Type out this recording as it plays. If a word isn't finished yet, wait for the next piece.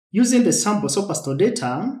Using the Sample-Superstore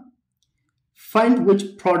data, find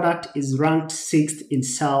which product is ranked 6th in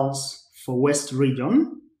sales for West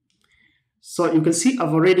region. So you can see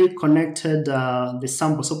I've already connected the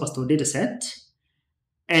Sample-Superstore dataset.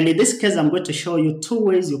 And in this case, I'm going to show you two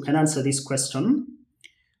ways you can answer this question.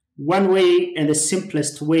 One way, and the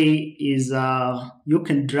simplest way, is you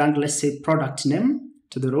can drag, let's say, product name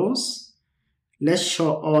to the rows. Let's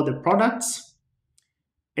show all the products.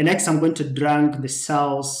 And next, I'm going to drag the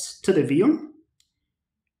cells to the view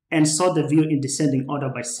and sort the view in descending order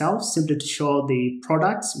by cells, simply to show the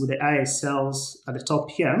products with the IS cells at the top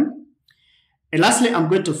here. And lastly, I'm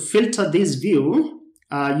going to filter this view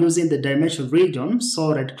using the dimension region.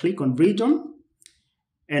 So right-click on region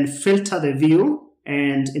and filter the view.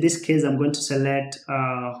 And in this case, I'm going to select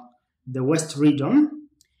the West region.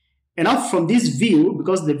 And now from this view,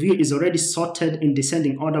 because the view is already sorted in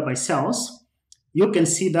descending order by cells, you can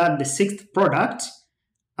see that the 6th product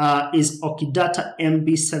is Okidata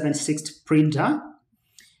MB76 printer.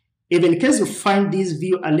 If in case you find this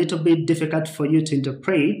view a little bit difficult for you to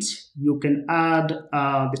interpret, you can add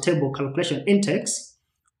the table calculation index,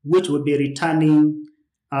 which will be returning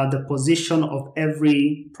the position of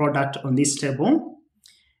every product on this table.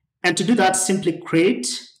 And to do that, simply create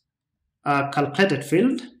a calculated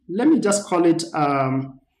field. Let me just call it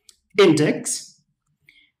index.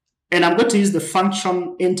 And I'm going to use the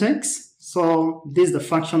function index. So this is the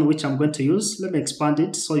function which I'm going to use. Let me expand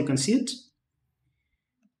it so you can see it.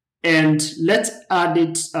 And let's add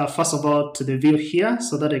it, first of all, to the view here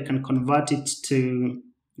so that I can convert it to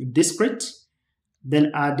discrete.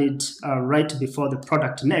 Then add it right before the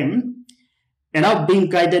product name. And now, being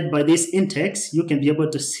guided by this index, you can be able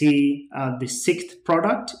to see the 6th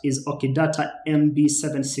product is Okidata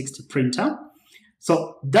MB76 printer.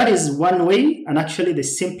 So that is one way, and actually the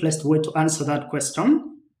simplest way to answer that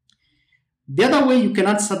question. The other way you can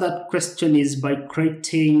answer that question is by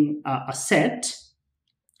creating a set.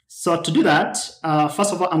 So to do that,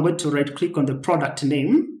 first of all, I'm going to right-click on the product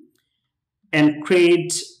name and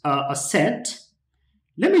create a set.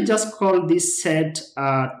 Let me just call this set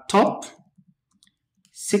top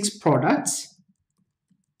 6 products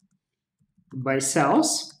by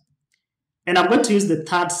cells. And I'm going to use the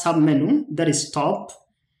third submenu, that is top.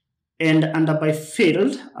 And under by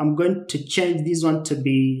field, I'm going to change this one to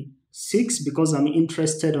be 6 because I'm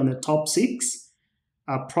interested on the top 6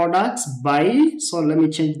 products by. So let me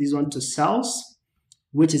change this one to cells,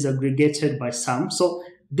 which is aggregated by sum. So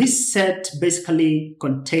this set basically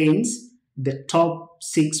contains the top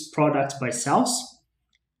 6 products by cells.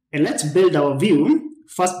 And let's build our view.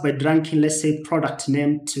 First, by dragging, let's say, product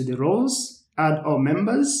name to the rows, add all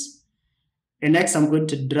members. And next, I'm going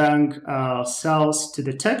to drag cells to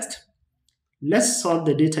the text. Let's sort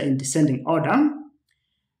the data in descending order.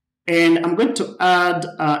 And I'm going to add,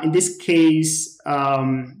 in this case,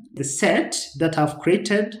 the set that I've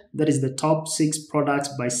created, that is the top 6 products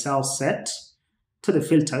by cell set, to the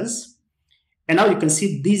filters. And now you can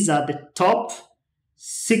see these are the top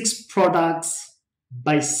 6 products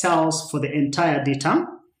by cells for the entire data.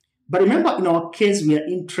 But remember, in our case, we are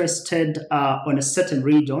interested on a certain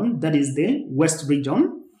region, that is the West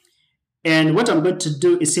region. And what I'm going to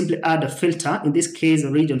do is simply add a filter, in this case,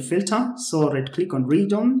 a region filter. So right-click on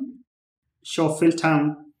region, show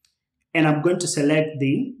filter, and I'm going to select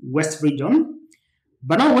the West region.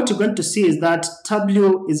 But now what you're going to see is that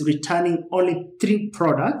Tableau is returning only 3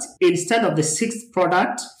 products instead of the 6th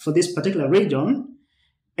product for this particular region.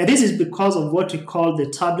 And this is because of what we call the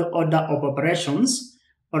Tableau order of operations,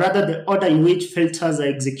 or rather the order in which filters are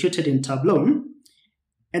executed in Tableau.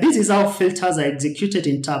 And this is how filters are executed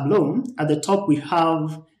in Tableau. At the top, we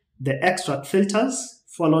have the extract filters,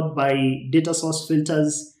 followed by data source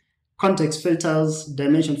filters, context filters,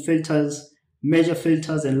 dimension filters, measure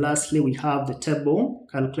filters, and lastly, we have the table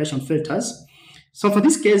calculation filters. So for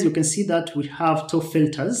this case, you can see that we have 2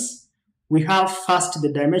 filters. We have first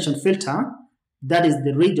the dimension filter, that is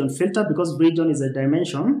the region filter, because region is a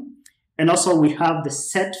dimension. And also we have the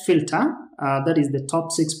set filter, that is the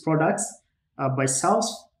top 6 products by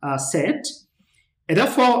cells set. And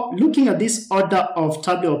therefore, looking at this order of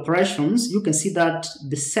Tableau operations, you can see that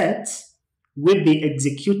the sets will be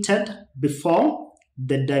executed before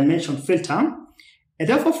the dimension filter. And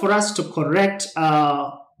therefore, for us to correct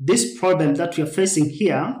this problem that we are facing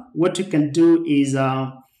here, what we can do is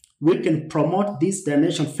we can promote this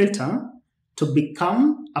dimension filter to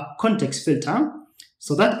become a context filter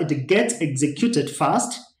so that it gets executed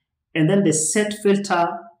first, and then the set filter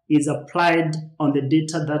is applied on the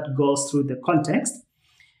data that goes through the context.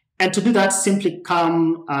 And to do that, simply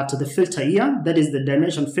come to the filter here, that is the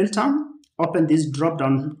dimension filter, open this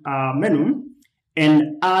drop-down menu,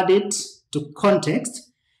 and add it to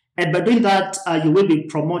context. And by doing that, you will be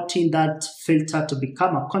promoting that filter to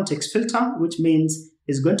become a context filter, which means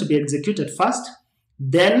it's going to be executed first.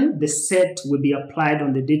 Then the set will be applied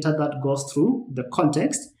on the data that goes through the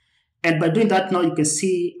context. And by doing that, now you can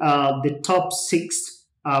see the top 6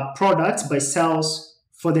 products by sales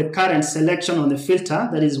for the current selection on the filter,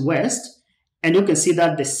 that is West. And you can see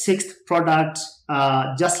that the 6th product,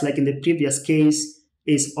 just like in the previous case,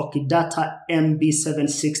 is Okidata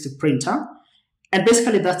MB760 printer. And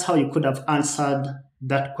basically, that's how you could have answered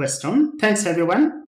that question. Thanks, everyone.